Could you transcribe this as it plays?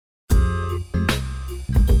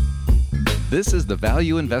This is the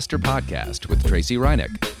Value Investor Podcast with Tracy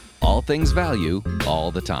Reinick. All things value,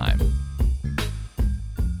 all the time.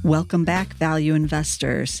 Welcome back, value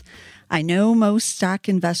investors. I know most stock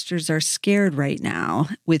investors are scared right now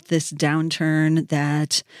with this downturn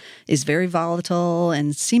that is very volatile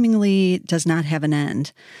and seemingly does not have an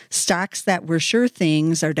end. Stocks that were sure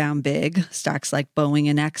things are down big. Stocks like Boeing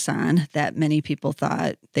and Exxon that many people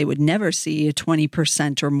thought they would never see a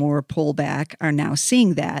 20% or more pullback are now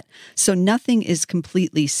seeing that. So nothing is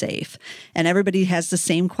completely safe. And everybody has the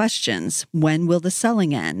same questions. When will the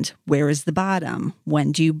selling end? Where is the bottom?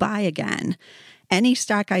 When do you buy again? Any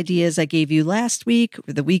stock ideas I gave you last week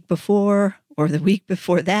or the week before or the week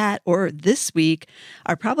before that or this week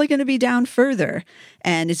are probably going to be down further.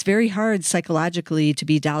 And it's very hard psychologically to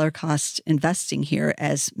be dollar cost investing here,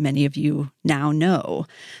 as many of you now know,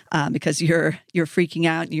 because you're freaking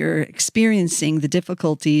out and you're experiencing the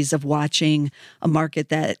difficulties of watching a market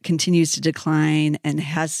that continues to decline and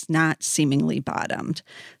has not seemingly bottomed.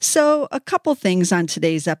 So a couple things on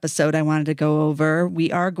today's episode I wanted to go over.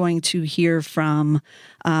 We are going to hear from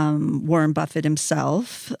Warren Buffett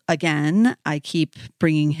himself. Again, I keep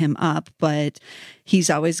bringing him up, but he's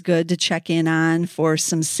always good to check in on for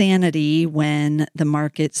some sanity when the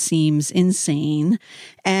market seems insane.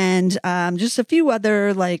 And just a few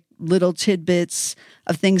other little tidbits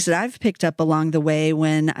of things that I've picked up along the way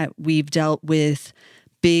when we've dealt with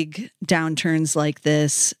big downturns like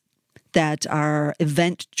this that are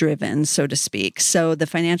event-driven, so to speak. So the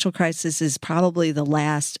financial crisis is probably the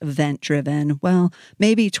last event-driven. Well,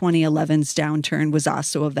 maybe 2011's downturn was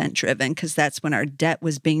also event-driven because that's when our debt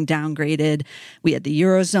was being downgraded. We had the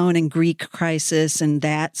Eurozone and Greek crisis, and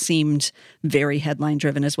that seemed very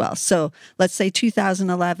headline-driven as well. So let's say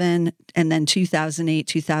 2011 and then 2008,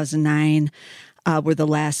 2009 were the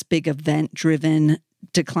last big event-driven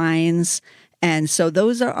declines. And so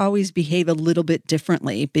those are always behave a little bit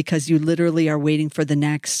differently because you literally are waiting for the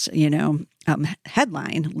next,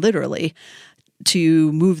 headline, literally,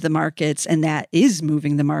 to move the markets. And that is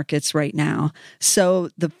moving the markets right now.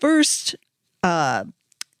 So the first kind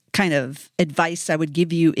of advice I would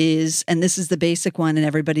give you is, and this is the basic one, and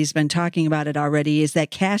everybody's been talking about it already, is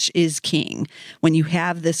that cash is king. When you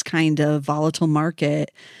have this kind of volatile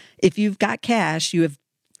market, if you've got cash, you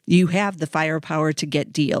have the firepower to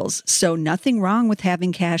get deals. So nothing wrong with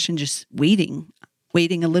having cash and just waiting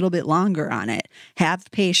a little bit longer on it.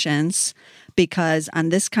 Have patience, because on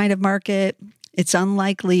this kind of market, it's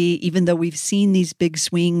unlikely, even though we've seen these big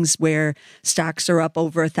swings where stocks are up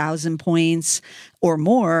over 1,000 points or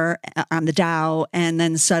more on the Dow, and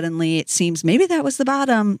then suddenly it seems maybe that was the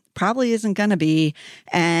bottom, probably isn't going to be.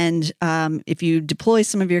 And if you deploy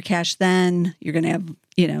some of your cash then, you're going to have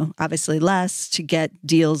obviously less to get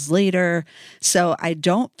deals later. So I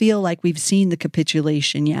don't feel like we've seen the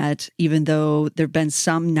capitulation yet, even though there've been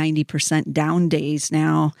some 90% down days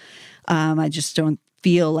now. I just don't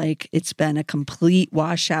feel like it's been a complete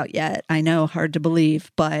washout yet. I know, hard to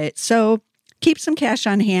believe, but so keep some cash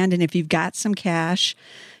on hand. And if you've got some cash,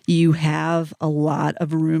 you have a lot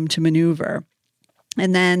of room to maneuver.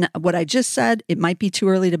 And then what I just said, it might be too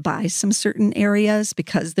early to buy some certain areas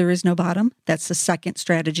because there is no bottom. That's the second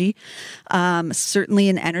strategy. Certainly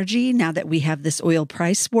in energy, now that we have this oil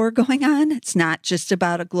price war going on, it's not just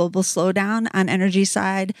about a global slowdown on energy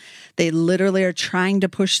side. They literally are trying to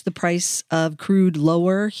push the price of crude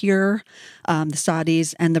lower here. The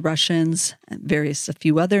Saudis and the Russians, and a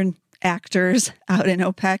few other actors out in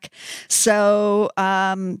OPEC. So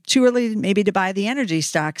too early maybe to buy the energy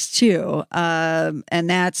stocks too. And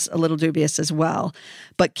that's a little dubious as well.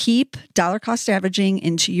 But keep dollar cost averaging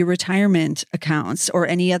into your retirement accounts or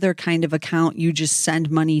any other kind of account you just send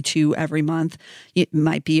money to every month. It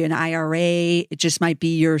might be an IRA. It just might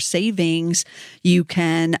be your savings. You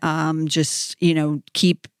can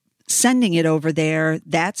keep sending it over there.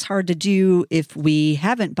 That's hard to do if we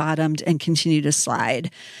haven't bottomed and continue to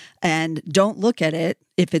slide. And don't look at it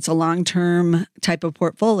if it's a long-term type of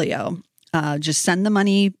portfolio. Just send the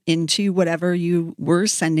money into whatever you were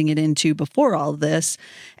sending it into before all this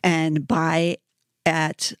and buy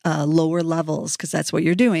at lower levels because that's what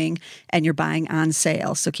you're doing and you're buying on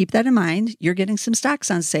sale. So keep that in mind. You're getting some stocks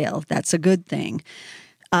on sale. That's a good thing.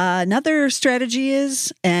 Another strategy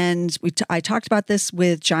is, and I talked about this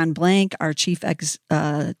with John Blank, our chief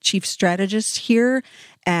strategist here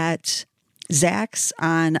at Zacks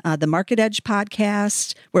on the Market Edge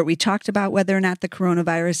podcast, where we talked about whether or not the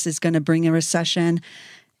coronavirus is going to bring a recession.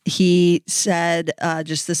 He said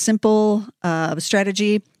just the simple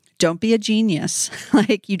strategy, don't be a genius.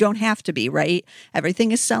 You don't have to be, right?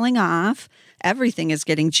 Everything is selling off. Everything is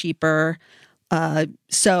getting cheaper.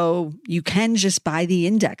 So you can just buy the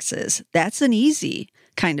indexes. That's an easy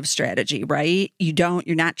kind of strategy, right?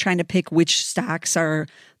 You're not trying to pick which stocks are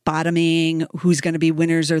bottoming, who's going to be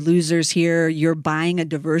winners or losers here. You're buying a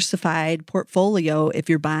diversified portfolio if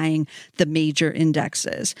you're buying the major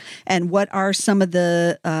indexes. And what are some of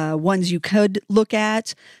the ones you could look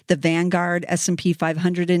at? The Vanguard S&P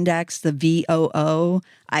 500 index, the VOO.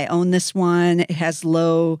 I own this one. It has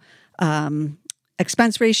low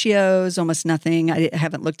expense ratios, almost nothing. I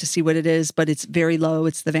haven't looked to see what it is, but it's very low.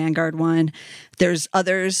 It's the Vanguard one. There's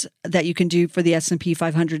others that you can do for the S&P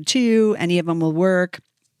 500 too. Any of them will work.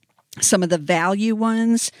 Some of the value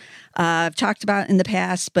ones I've talked about in the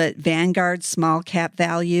past, but Vanguard small cap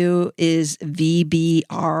value is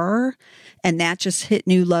VBR, and that just hit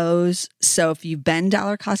new lows. So if you've been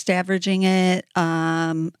dollar cost averaging it,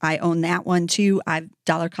 I own that one too. I've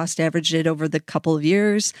dollar cost averaged it over the couple of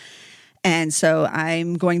years. And so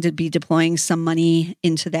I'm going to be deploying some money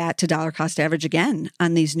into that to dollar cost average again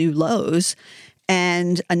on these new lows.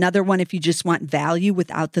 And another one, if you just want value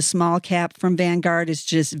without the small cap from Vanguard, is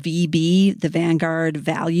just VB, the Vanguard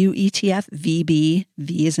Value ETF. VB,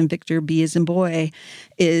 V as in Victor, B as in boy,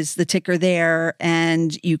 is the ticker there.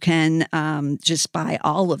 And you can just buy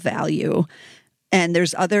all of value. And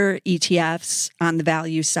there's other ETFs on the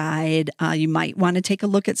value side. You might want to take a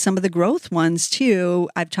look at some of the growth ones too.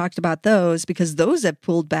 I've talked about those because those have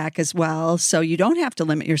pulled back as well. So you don't have to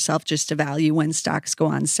limit yourself just to value when stocks go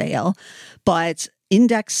on sale. But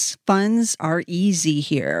index funds are easy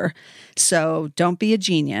here. So don't be a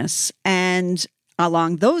genius. And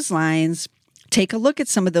along those lines, take a look at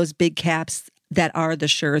some of those big caps that are the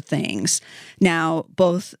sure things. Now,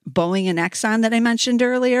 both Boeing and Exxon that I mentioned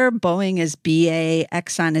earlier, Boeing is BA,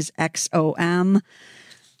 Exxon is XOM.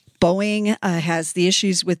 Boeing has the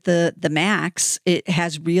issues with the MAX. It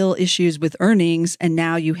has real issues with earnings, and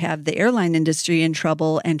now you have the airline industry in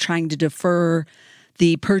trouble and trying to defer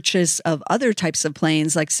the purchase of other types of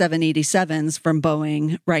planes like 787s from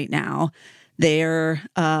Boeing right now. They're,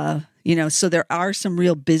 so there are some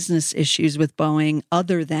real business issues with Boeing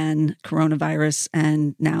other than coronavirus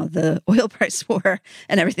and now the oil price war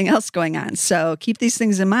and everything else going on. So keep these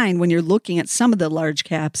things in mind when you're looking at some of the large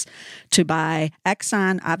caps to buy.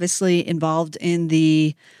 Exxon, obviously involved in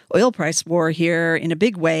the oil price war here in a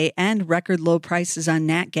big way, and record low prices on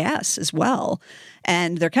nat gas as well.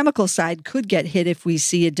 And their chemical side could get hit if we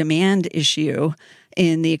see a demand issue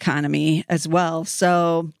in the economy as well.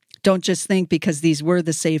 So don't just think because these were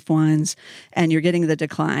the safe ones and you're getting the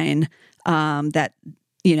decline that,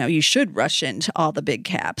 you should rush into all the big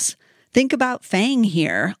caps. Think about FANG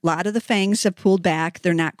here. A lot of the FANGs have pulled back.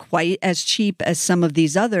 They're not quite as cheap as some of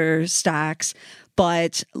these other stocks,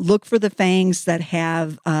 but look for the FANGs that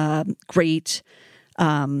have great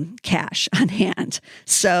cash on hand.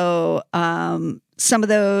 So some of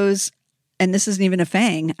those, and this isn't even a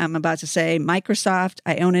FANG, I'm about to say Microsoft,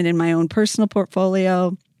 I own it in my own personal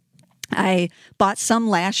portfolio. I bought some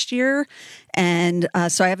last year, and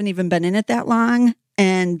so I haven't even been in it that long,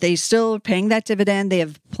 and they still are paying that dividend. They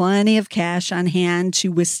have plenty of cash on hand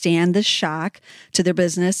to withstand the shock to their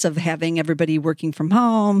business of having everybody working from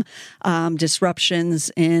home,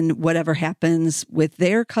 disruptions in whatever happens with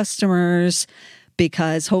their customers,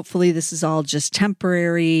 because hopefully this is all just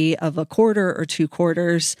temporary of a quarter or 2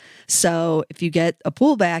 quarters. So if you get a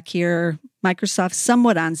pullback here, Microsoft's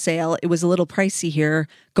somewhat on sale. It was a little pricey here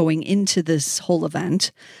going into this whole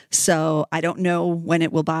event. So I don't know when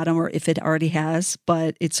it will bottom or if it already has,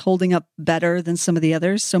 but it's holding up better than some of the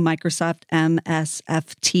others. So Microsoft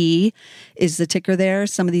MSFT is the ticker there.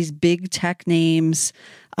 Some of these big tech names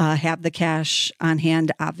have the cash on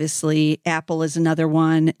hand, obviously. Apple is another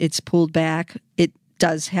one. It's pulled back. It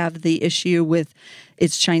does have the issue with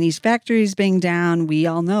its Chinese factories being down. We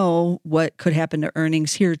all know what could happen to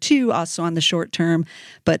earnings here too, also on the short term.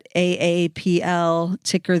 But AAPL,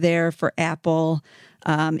 ticker there for Apple,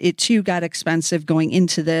 it too got expensive going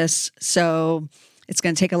into this. So it's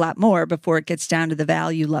going to take a lot more before it gets down to the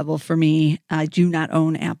value level for me. I do not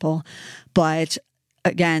own Apple, but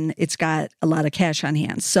again, it's got a lot of cash on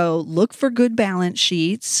hand. So look for good balance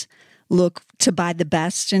sheets. Look to buy the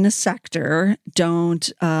best in a sector.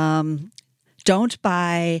 Don't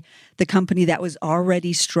buy the company that was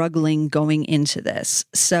already struggling going into this.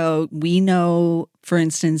 So we know, for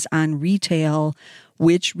instance, on retail,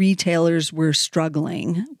 which retailers were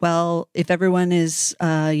struggling. Well, if everyone is,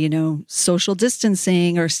 social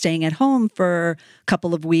distancing or staying at home for a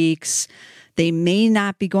couple of weeks, they may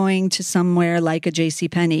not be going to somewhere like a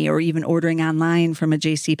JCPenney or even ordering online from a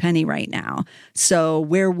JCPenney right now. So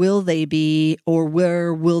where will they be, or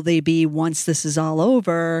where will they be once this is all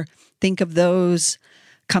over? Think of those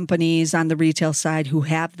companies on the retail side who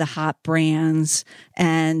have the hot brands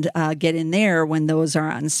and get in there when those are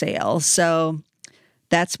on sale. So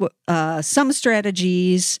that's what some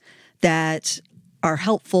strategies that are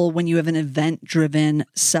helpful when you have an event-driven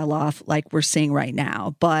sell-off like we're seeing right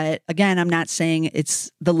now. But again, I'm not saying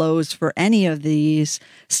it's the lows for any of these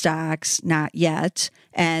stocks, not yet.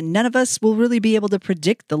 And none of us will really be able to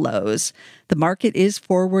predict the lows. The market is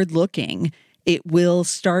forward-looking. It will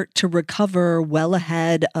start to recover well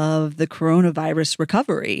ahead of the coronavirus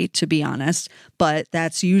recovery, to be honest. But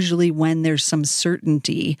that's usually when there's some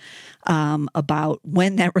certainty about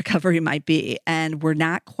when that recovery might be. And we're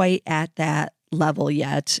not quite at that level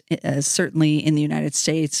yet, certainly in the United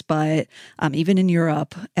States, but even in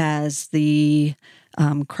Europe, as the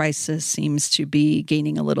crisis seems to be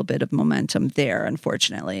gaining a little bit of momentum there,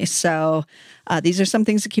 unfortunately. So these are some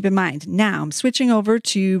things to keep in mind. Now, I'm switching over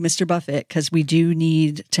to Mr. Buffett because we do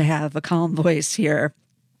need to have a calm voice here.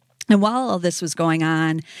 And while all this was going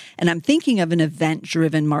on, and I'm thinking of an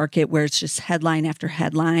event-driven market where it's just headline after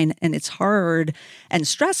headline, and it's hard and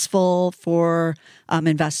stressful for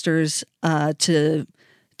investors to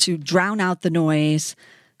drown out the noise.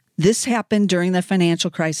 This happened during the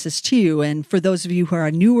financial crisis too. And for those of you who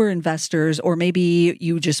are newer investors, or maybe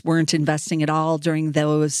you just weren't investing at all during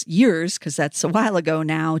those years, because that's a while ago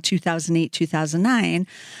now, 2008, 2009,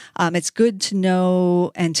 it's good to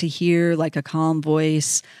know and to hear like a calm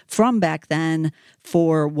voice from back then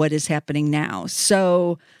for what is happening now.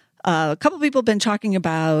 So a couple of people have been talking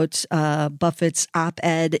about Buffett's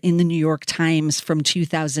op-ed in the New York Times from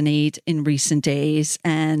 2008 in recent days.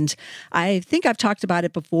 And I think I've talked about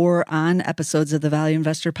it before on episodes of the Value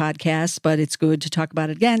Investor podcast, but it's good to talk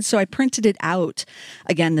about it again. So I printed it out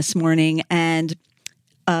again this morning. And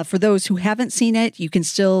for those who haven't seen it, you can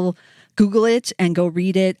still Google it and go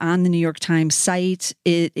read it on the New York Times site.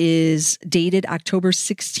 It is dated October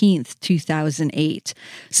 16th, 2008.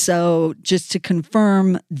 So just to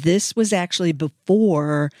confirm, this was actually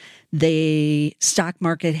before the stock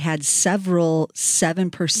market had several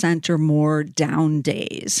 7% or more down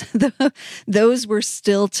days. Those were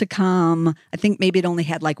still to come. I think maybe it only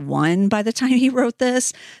had like one by the time he wrote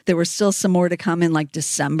this. There were still some more to come in like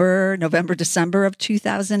November, December of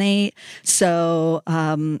 2008. So,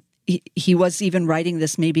 he was even writing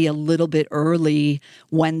this maybe a little bit early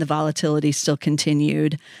when the volatility still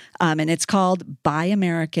continued. And it's called Buy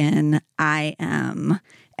American, I Am.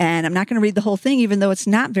 And I'm not going to read the whole thing, even though it's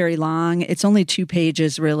not very long. It's only 2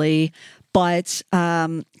 pages, really. But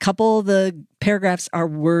a couple of the paragraphs are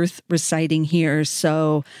worth reciting here.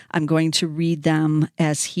 So I'm going to read them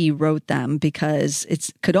as he wrote them, because it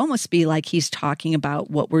could almost be like he's talking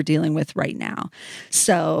about what we're dealing with right now.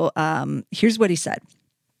 So here's what he said.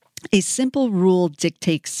 A simple rule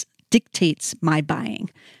dictates my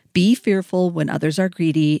buying. Be fearful when others are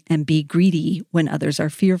greedy, and be greedy when others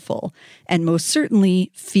are fearful. And most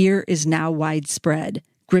certainly, fear is now widespread,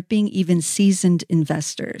 gripping even seasoned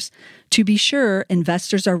investors. To be sure,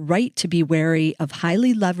 investors are right to be wary of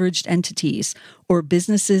highly leveraged entities or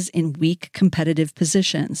businesses in weak competitive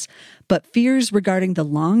positions, but fears regarding the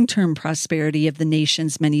long-term prosperity of the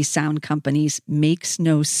nation's many sound companies makes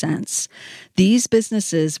no sense. These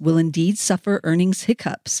businesses will indeed suffer earnings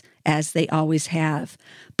hiccups, as they always have,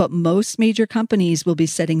 but most major companies will be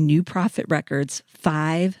setting new profit records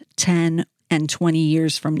 5, 10, and 20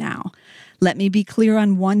 years from now. Let me be clear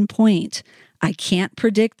on one point. I can't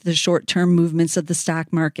predict the short-term movements of the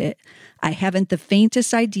stock market. I haven't the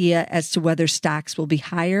faintest idea as to whether stocks will be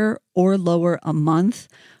higher or lower a month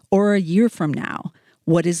or a year from now.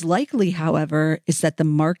 What is likely, however, is that the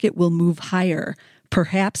market will move higher,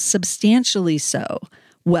 perhaps substantially so,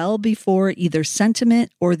 well before either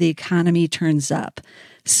sentiment or the economy turns up.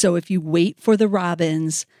 So if you wait for the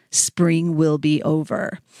robins, spring will be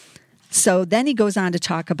over. So then he goes on to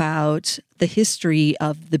talk about the history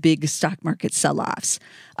of the big stock market sell-offs.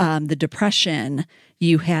 The Depression,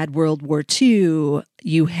 you had World War II,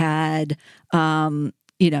 you had,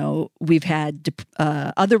 we've had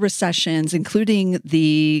other recessions, including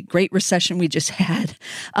the Great Recession we just had,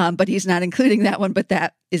 but he's not including that one, but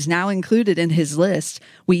that is now included in his list.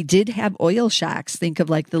 We did have oil shocks. Think of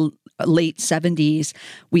like the late 70s.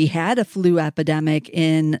 We had a flu epidemic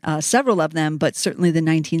in several of them, but certainly the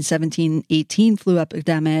 1917-18 flu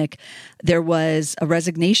epidemic. There was a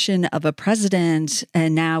resignation of a president,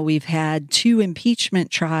 and now we've had 2 impeachment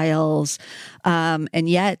trials. And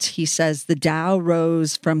yet, he says, the Dow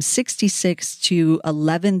rose from 66 to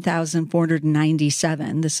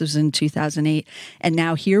 11,497. This was in 2008. And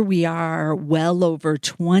now here we are, well over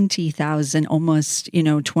 20,000, almost,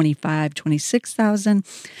 25, 26,000.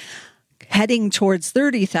 Heading towards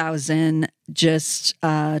 30,000 just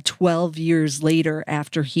 12 years later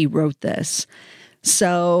after he wrote this.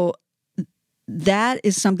 So that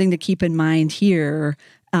is something to keep in mind here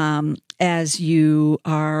as you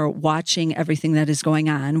are watching everything that is going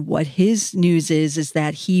on. What his news is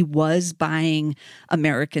that he was buying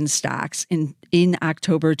American stocks in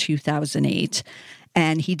October 2008,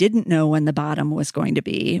 and he didn't know when the bottom was going to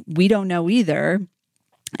be. We don't know either.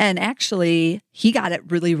 And actually, he got it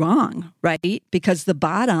really wrong, right? Because the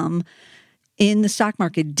bottom in the stock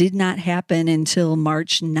market did not happen until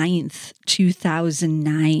March 9th,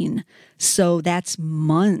 2009. So that's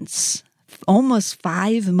months, almost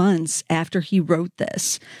 5 months after he wrote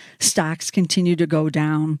this. Stocks continue to go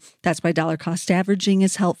down. That's why dollar cost averaging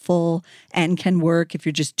is helpful and can work if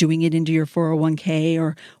you're just doing it into your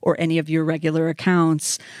 401k or any of your regular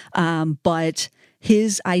accounts. But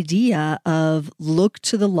his idea of look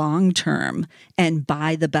to the long term and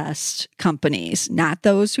buy the best companies, not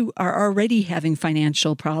those who are already having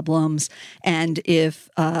financial problems. And if,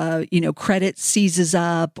 credit seizes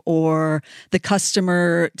up or the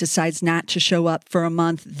customer decides not to show up for a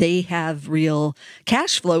month, they have real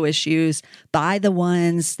cash flow issues. Buy the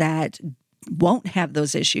ones that won't have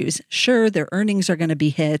those issues. Sure, their earnings are going to be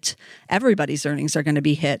hit. Everybody's earnings are going to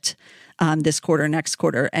be hit this quarter, next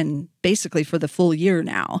quarter, and basically for the full year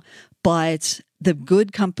now. But the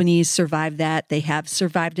good companies survive that. They have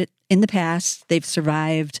survived it in the past. They've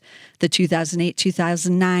survived the 2008,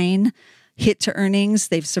 2009 hit to earnings.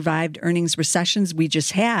 They've survived earnings recessions we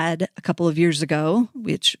just had a couple of years ago,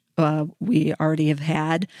 which we already have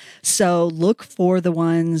had. So look for the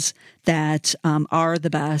ones that are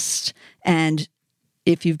the best. And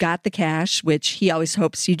if you've got the cash, which he always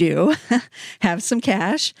hopes you do, have some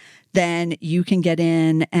cash, then you can get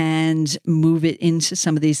in and move it into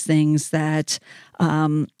some of these things that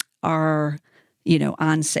are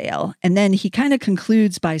on sale. And then he kind of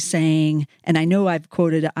concludes by saying, and I know I've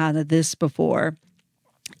quoted out of this before,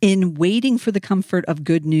 in waiting for the comfort of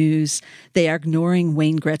good news, they are ignoring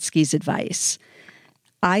Wayne Gretzky's advice.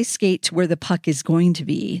 I skate to where the puck is going to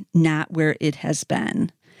be, not where it has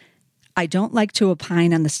been. I don't like to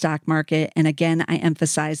opine on the stock market, and again, I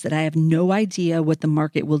emphasize that I have no idea what the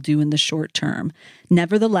market will do in the short term.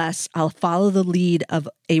 Nevertheless, I'll follow the lead of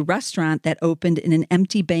a restaurant that opened in an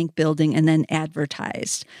empty bank building and then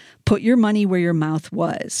advertised. Put your money where your mouth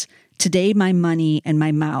was. Today, my money and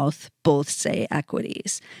my mouth both say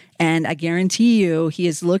equities. And I guarantee you, he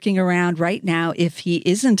is looking around right now if he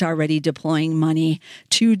isn't already deploying money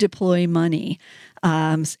to deploy money.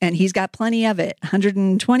 And he's got plenty of it.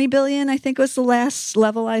 120 billion, I think was the last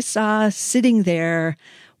level I saw, sitting there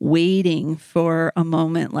waiting for a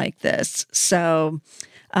moment like this. So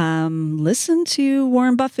listen to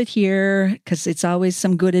Warren Buffett here, because it's always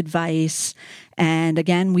some good advice. And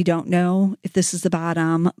again, we don't know if this is the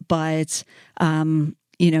bottom, but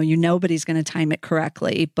nobody's going to time it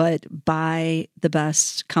correctly, but buy the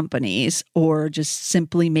best companies or just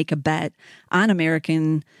simply make a bet on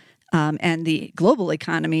American and the global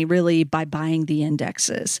economy, really, by buying the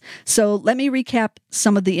indexes. So let me recap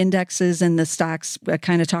some of the indexes and the stocks I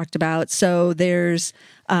kind of talked about. So there's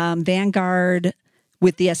Vanguard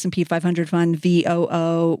with the S&P 500 fund,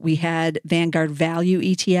 VOO. We had Vanguard Value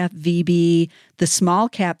ETF, VB. The small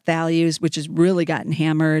cap values, which has really gotten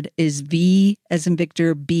hammered, is V as in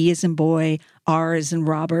Victor, B as in boy, R as in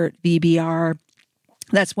Robert, VBR.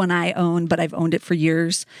 That's one I own, but I've owned it for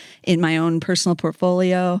years in my own personal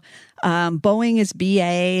portfolio. Boeing is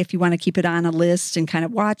BA if you want to keep it on a list and kind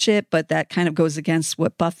of watch it, but that kind of goes against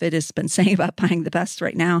what Buffett has been saying about buying the best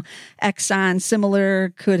right now. Exxon,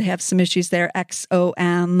 similar, could have some issues there.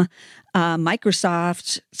 XOM,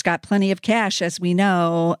 Microsoft, it's got plenty of cash, as we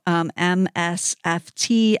know.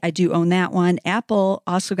 MSFT, I do own that one. Apple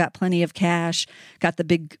also got plenty of cash, got the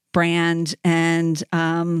big brand, and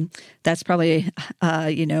that's probably,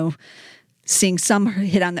 seeing some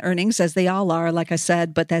hit on the earnings, as they all are, like I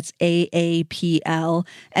said, but that's AAPL.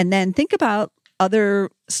 And then think about other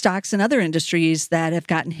stocks and other industries that have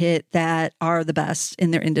gotten hit that are the best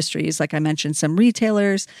in their industries. Like I mentioned, some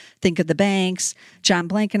retailers, think of the banks. John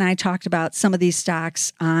Blank and I talked about some of these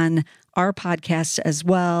stocks on our podcast as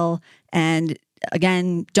well. And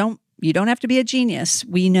again, you don't have to be a genius.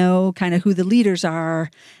 We know kind of who the leaders are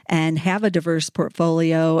and have a diverse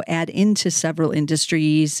portfolio, add into several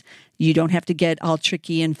industries. You don't have to get all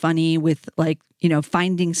tricky and funny with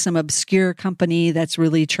finding some obscure company that's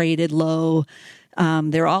really traded low.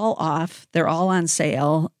 They're all off. They're all on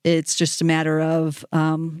sale. It's just a matter of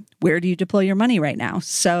where do you deploy your money right now?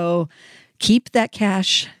 So keep that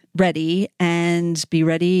cash ready and be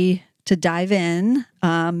ready to dive in.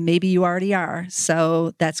 Maybe you already are.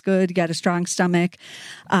 So that's good. You got a strong stomach.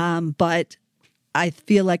 But I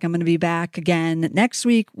feel like I'm going to be back again next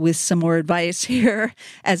week with some more advice here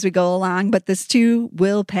as we go along, but this too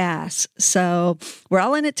will pass. So we're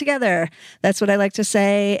all in it together. That's what I like to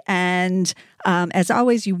say. And as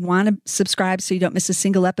always, you want to subscribe so you don't miss a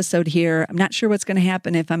single episode here. I'm not sure what's going to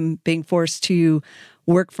happen if I'm being forced to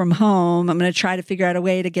work from home. I'm going to try to figure out a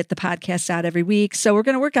way to get the podcast out every week. So we're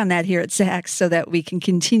going to work on that here at Zacks so that we can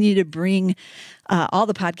continue to bring all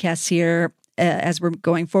the podcasts here as we're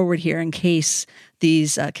going forward here in case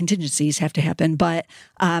these contingencies have to happen. But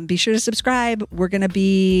be sure to subscribe. We're going to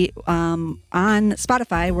be on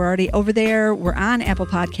Spotify. We're already over there. We're on Apple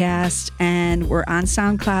Podcasts, and we're on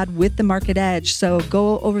SoundCloud with The Market Edge. So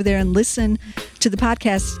go over there and listen to the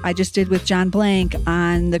podcast I just did with John Blank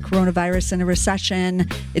on the coronavirus and a recession.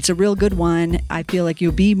 It's a real good one. I feel like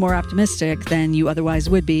you'll be more optimistic than you otherwise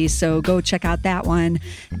would be. So go check out that one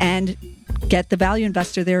and get the Value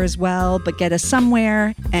Investor there as well, but get us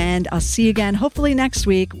somewhere. And I'll see you again, hopefully next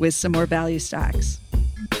week, with some more value stocks.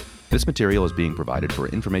 This material is being provided for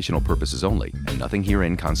informational purposes only, and nothing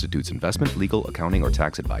herein constitutes investment, legal, accounting, or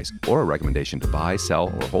tax advice, or a recommendation to buy, sell,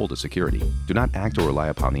 or hold a security. Do not act or rely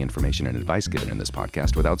upon the information and advice given in this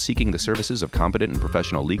podcast without seeking the services of competent and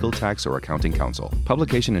professional legal, tax, or accounting counsel.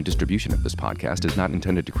 Publication and distribution of this podcast is not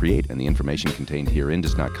intended to create, and the information contained herein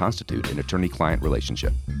does not constitute an attorney-client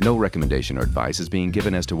relationship. No recommendation or advice is being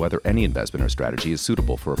given as to whether any investment or strategy is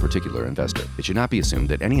suitable for a particular investor. It should not be assumed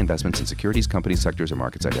that any investments in securities, companies, sectors, or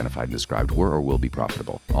markets identified and described were or will be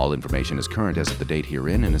profitable. All information is current as of the date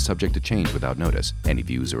herein and is subject to change without notice. Any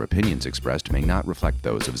views or opinions expressed may not reflect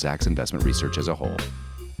those of Zacks Investment Research as a whole.